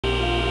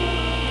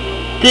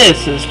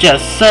This is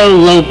just so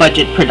low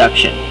budget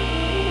production.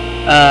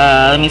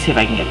 Let me see if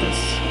I can get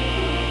this.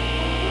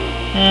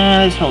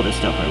 Let's hold this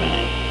still for a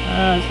minute.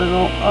 Let's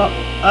go.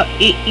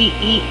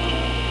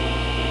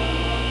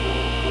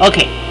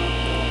 Okay,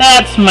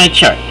 that's my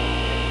chart.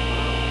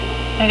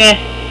 Okay,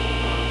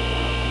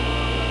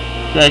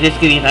 so I just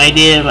give you an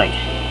idea of like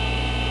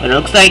what it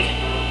looks like.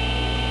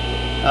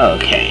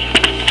 Okay,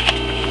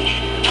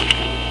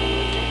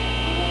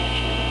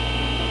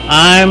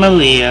 I'm a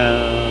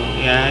Leo.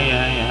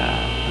 Yeah.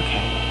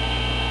 Okay,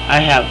 I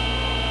have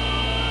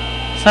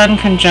Sun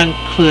conjunct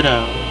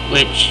Pluto,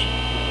 which,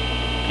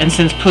 and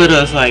since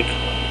Pluto is like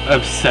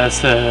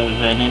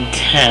obsessive and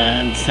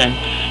intense, and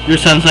your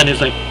sun sign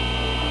is like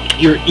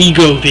your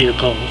ego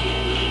vehicle.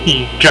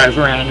 You drive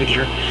around with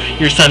your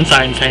sun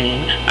sign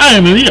saying,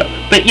 I'm a Leo.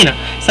 But you know,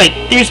 it's like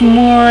there's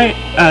more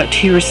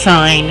to your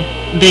sign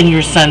than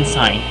your sun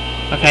sign.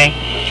 Okay?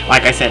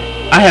 Like I said,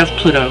 I have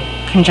Pluto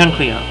conjunct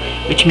Leo,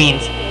 which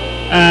means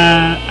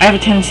I have a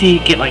tendency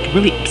to get like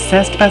really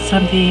obsessed about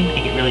something.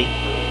 I get really,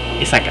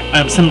 it's like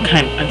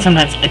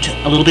sometimes just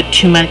a little bit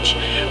too much.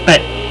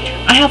 But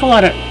I have a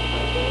lot of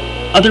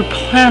other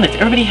planets.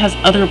 Everybody has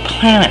other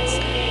planets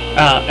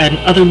and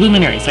other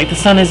luminaries. Like the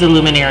sun is a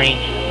luminary,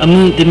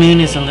 the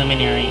moon is a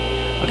luminary.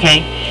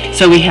 Okay,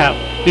 so we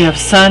have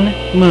Sun,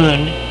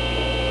 Moon,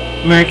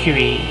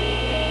 Mercury,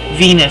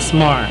 Venus,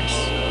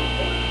 Mars.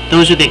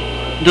 Those are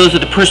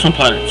the personal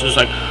planets. It's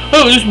like,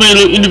 oh, this is my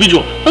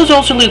individual. Those are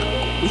also like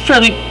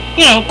fairly,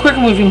 you know, quicker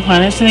moving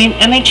planets,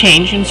 and they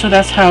change, and so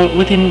that's how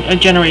within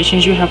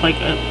generations you have like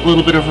a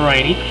little bit of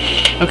variety.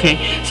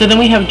 Okay, so then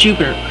we have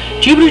Jupiter.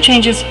 Jupiter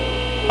changes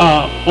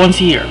once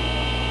a year.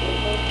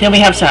 Then we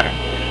have Saturn.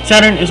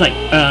 Saturn is like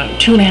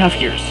 2.5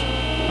 years.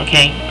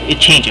 Okay, it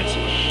changes.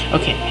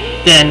 Okay,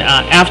 then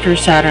after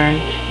Saturn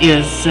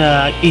is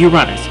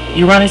Uranus.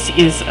 Uranus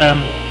is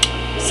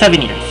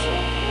 7 years.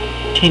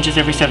 Changes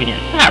every 7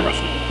 years,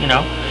 roughly, you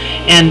know.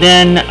 And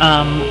then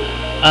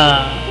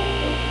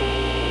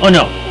oh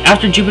no,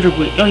 after Jupiter,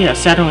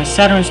 Saturn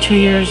is 2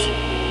 years.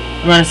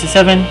 Uranus is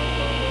 7.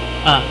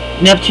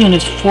 Neptune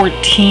is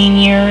 14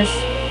 years.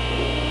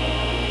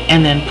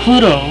 And then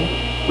Pluto,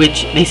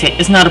 which they say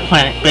is not a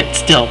planet, but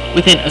still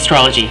within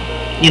astrology,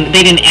 you know,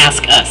 they didn't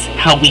ask us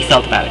how we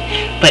felt about it,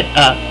 but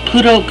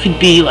Pluto could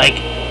be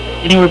like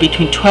anywhere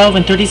between 12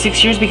 and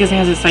 36 years because it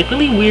has this like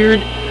really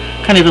weird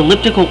kind of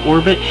elliptical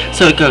orbit.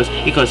 So it goes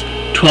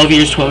 12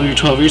 years, 12 years,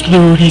 12 years,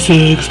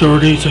 36,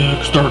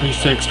 36,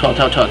 36, 12,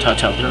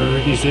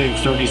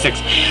 36,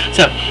 36.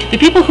 So the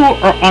people who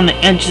are on the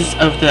edges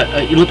of the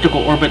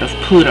elliptical orbit of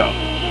Pluto,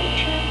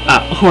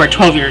 who are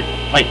 12 years,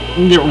 like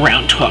they're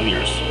around 12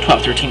 years,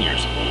 12, 13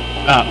 years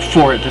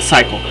for the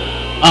cycle,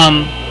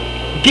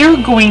 they're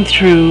going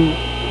through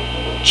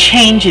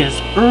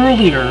changes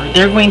earlier.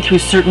 They're going through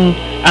certain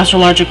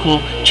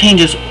astrological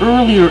changes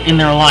earlier in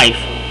their life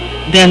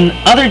than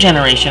other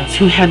generations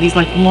who had these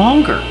like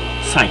longer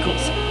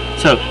cycles.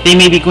 So they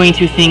may be going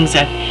through things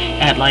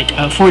at like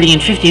 40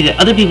 and 50 that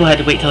other people had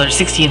to wait till they're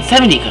 60 and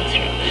 70 to go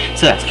through.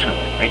 So that's kind of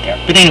like right there.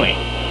 But anyway,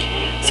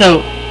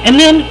 so, and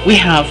then we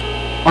have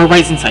our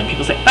rising sign.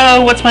 People say,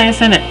 oh, what's my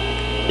ascendant?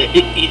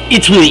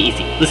 It's really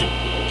easy. Listen,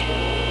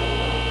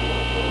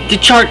 the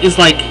chart is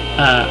like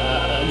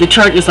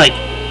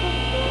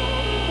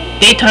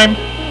daytime,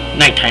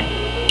 nighttime.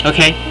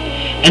 Okay,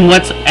 and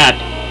what's at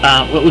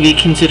what would be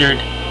considered,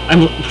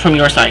 I'm from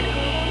your side,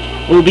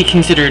 what would be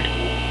considered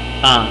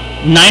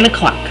 9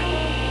 o'clock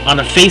on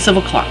the face of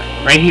a clock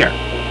right here.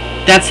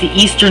 That's the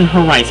eastern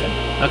horizon.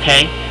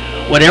 Okay,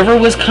 whatever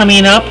was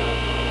coming up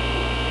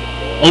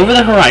over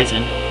the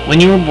horizon when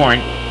you were born,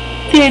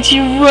 that's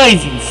your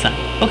rising sign.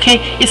 Okay,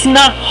 it's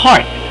not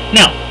hard.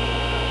 Now,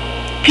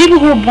 people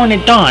who are born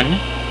at dawn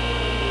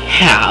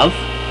have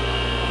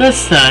the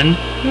sun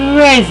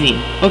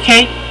rising.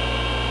 Okay,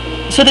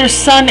 so their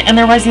sun and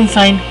their rising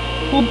sign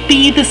will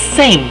be the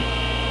same.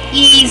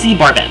 Easy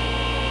barbell.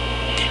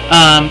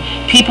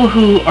 People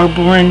who are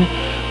born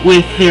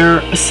with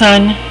their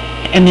sun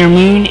and their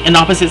moon in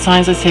opposite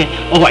signs. Let's say,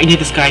 oh, I knew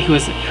this guy who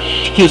was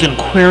an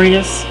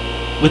Aquarius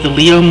with a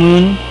Leo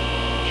moon.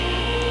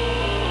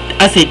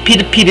 I say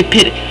pitta pitta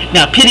pitta.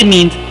 Now pitta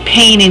means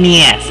pain in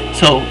the ass.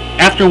 So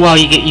after a while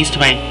you get used to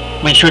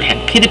my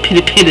shorthand. Pitta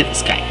pitta pitta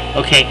this guy.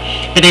 Okay?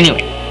 But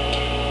anyway,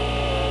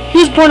 he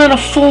was born on a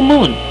full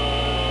moon,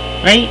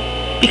 right?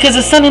 Because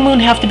the sun and moon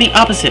have to be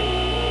opposite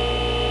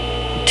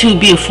to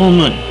be a full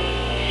moon.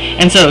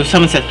 And so if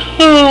someone says,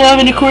 oh, I'm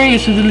an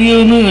Aquarius with a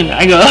Leo moon,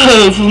 I go,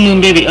 oh, full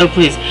moon baby, oh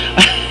please.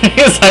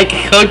 It's like,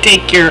 go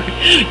take your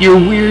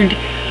weird,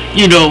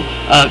 you know,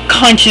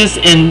 conscious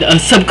and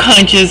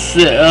subconscious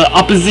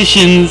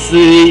oppositions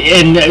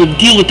and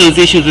deal with those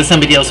issues with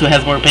somebody else who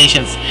has more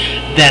patience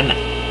than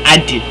I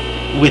do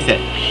with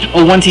it.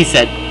 Or once he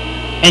said,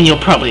 and you'll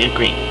probably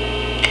agree,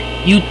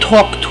 you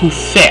talk too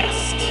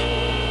fast.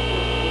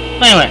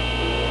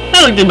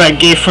 I looked at my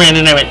gay friend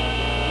and I went,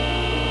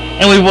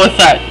 and we both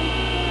thought,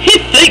 he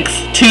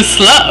thinks too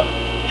slow.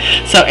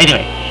 So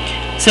anyway,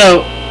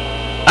 so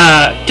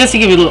just to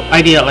give you a little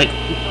idea, like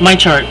my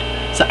chart,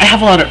 so I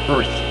have a lot of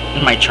earth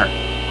in my chart.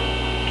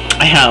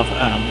 I have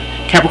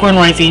Capricorn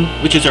rising,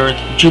 which is Earth.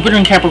 Jupiter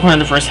in Capricorn in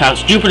the first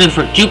house. Jupiter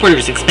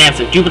is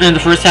expansive. Jupiter in the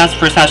first house.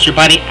 First house, your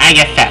body. I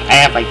get fat. I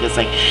have like this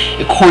like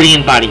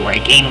accordion body where I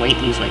gain weight,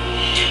 lose weight.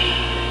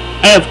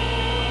 I have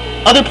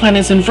other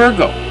planets in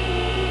Virgo.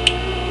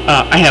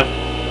 I have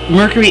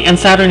Mercury and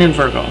Saturn in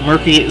Virgo.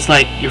 Mercury is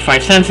like your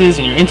five senses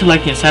and your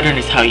intellect, and Saturn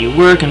is how you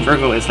work, and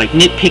Virgo is like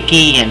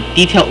nitpicky and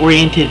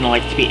detail-oriented and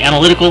likes to be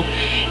analytical.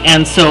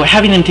 And so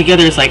having them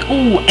together is like,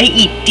 oh, I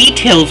eat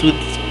details with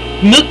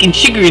milk and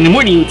sugar in the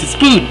morning with a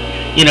spoon.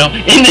 You know,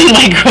 and then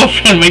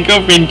my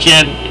girlfriend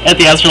Jen at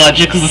the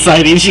Astrological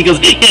Society, and she goes,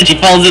 yeah, she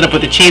follows it up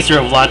with a chaser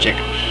of logic.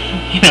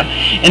 You know,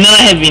 and then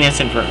I have Venus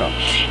in Virgo.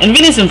 And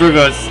Venus in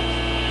Virgo is,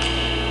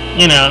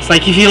 you know, it's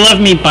like, if you love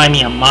me, buy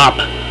me a mop.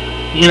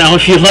 You know,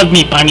 if you love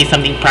me, buy me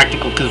something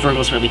practical, because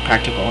Virgo's really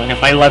practical. And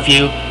if I love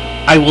you,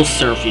 I will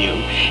serve you.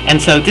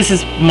 And so this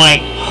is my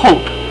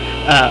hope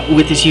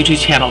with this YouTube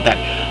channel, that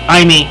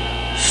I may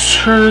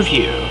serve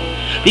you.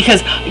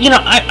 Because, you know,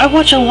 I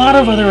watch a lot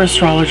of other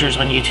astrologers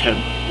on YouTube.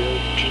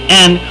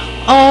 And,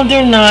 oh,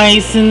 they're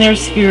nice, and they're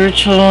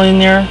spiritual, and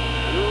they're,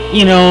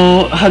 you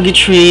know, hug a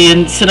tree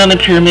and sit on a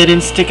pyramid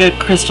and stick a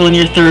crystal in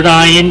your third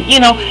eye. And, you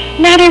know,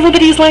 not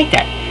everybody's like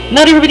that.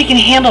 Not everybody can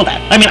handle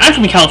that. I mean, I'm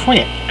from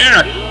California.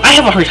 I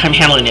have a hard time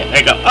handling it.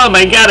 I go, oh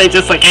my God, I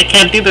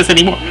can't do this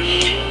anymore.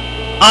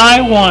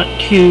 I want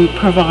to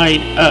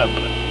provide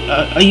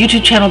a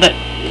YouTube channel that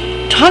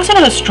talks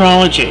about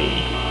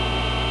astrology.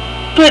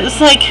 But it's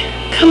like,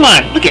 come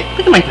on, look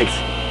at my face.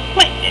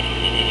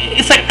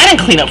 It's like, I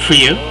didn't clean up for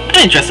you. I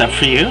didn't dress up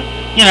for you.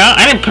 You know,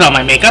 I didn't put on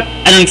my makeup.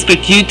 I don't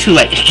expect you to,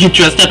 like, get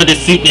dressed up in a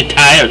suit and a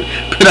tie or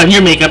put on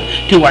your makeup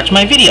to watch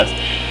my videos.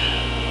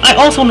 I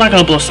also am not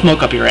going to blow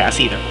smoke up your ass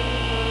either.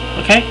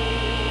 Okay?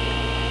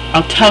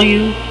 I'll tell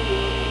you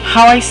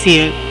how I see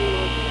it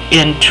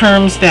in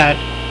terms that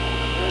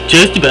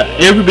just about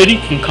everybody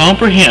can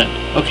comprehend.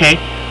 Okay?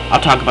 I'll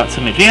talk about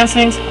some advanced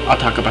things. I'll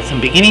talk about some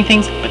beginning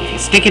things. But if you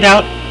stick it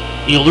out,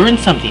 you'll learn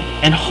something.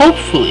 And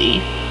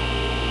hopefully,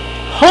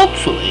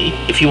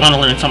 if you want to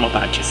learn something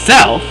about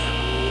yourself,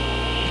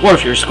 or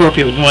if you're a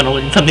Scorpio and you want to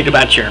learn something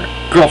about your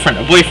girlfriend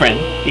or boyfriend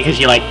because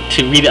you like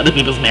to read other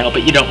people's mail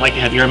but you don't like to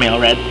have your mail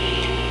read,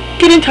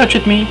 get in touch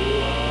with me.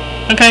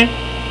 Okay?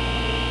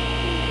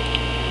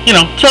 You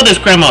know, throw this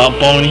grandma a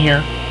bone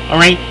here,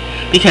 alright?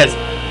 Because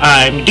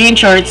I'm doing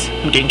charts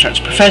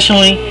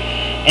professionally,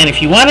 and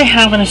if you want to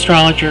have an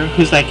astrologer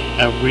who's like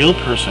a real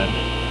person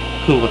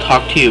who will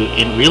talk to you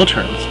in real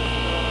terms,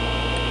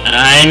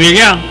 I'm your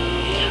gal.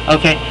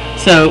 Okay,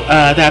 so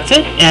that's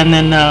it, and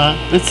then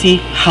let's see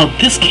how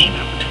this came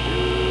out.